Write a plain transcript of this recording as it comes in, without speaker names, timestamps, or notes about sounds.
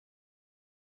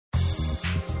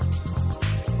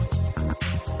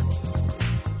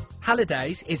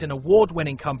Hallidays is an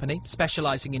award-winning company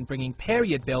specialising in bringing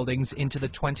period buildings into the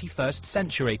 21st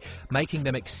century, making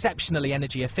them exceptionally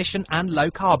energy efficient and low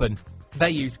carbon.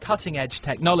 They use cutting-edge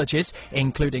technologies,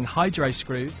 including hydro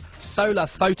screws, solar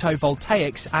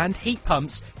photovoltaics and heat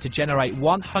pumps to generate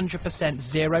 100%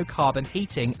 zero-carbon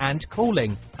heating and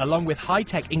cooling, along with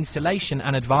high-tech insulation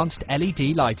and advanced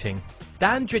LED lighting.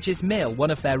 Dandridge's Mill,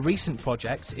 one of their recent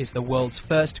projects, is the world's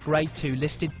first Grade 2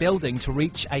 listed building to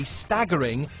reach a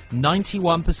staggering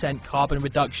 91% carbon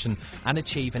reduction and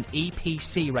achieve an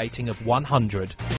EPC rating of 100.